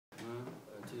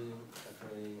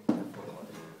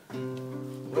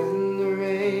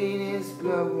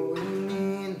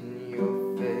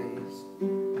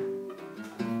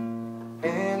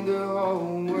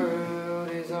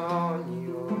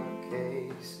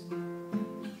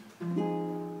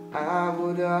I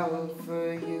would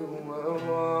offer you a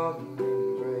warm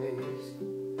embrace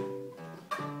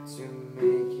to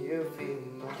make you feel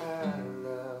my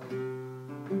love.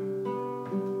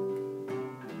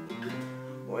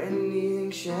 When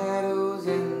evening shadows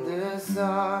and the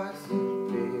stars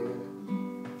appear,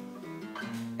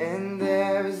 and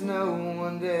there is no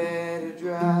one there to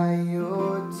dry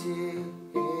your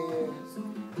tears,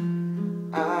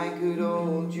 I could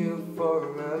hold you for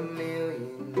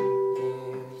 1,000,000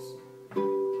 years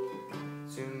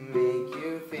to make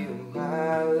you feel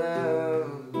my love.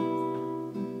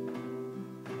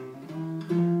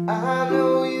 I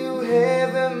know you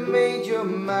haven't made your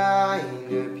mind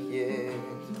up yet,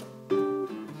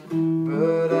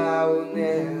 but I will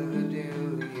never do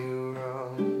you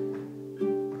wrong.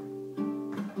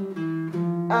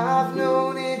 I've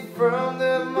known it from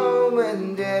the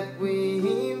moment that we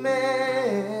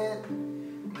met,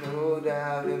 no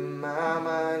doubt in my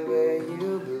mind where you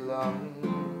belong.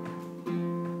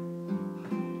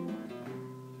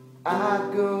 I'd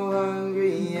go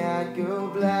hungry, I'd go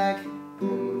black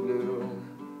and blue,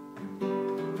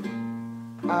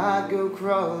 I'd go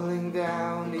crawling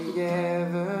down the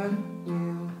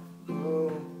avenue.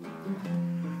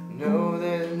 No,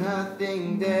 there's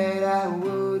nothing that I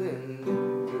wouldn't do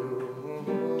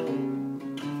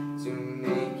to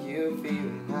make you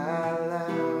feel my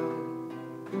love.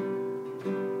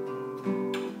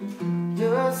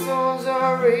 The storms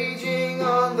are raging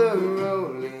on the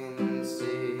rolling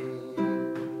sea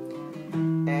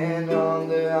and on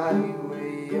the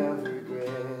highway of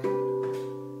regret.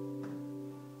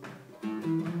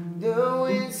 The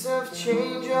winds of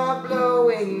change are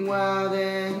blowing wild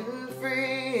and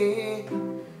free.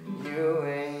 You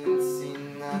ain't seen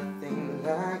nothing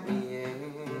like me yet.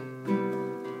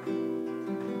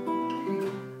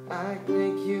 I'd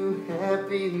make you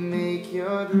happy, make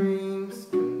your dreams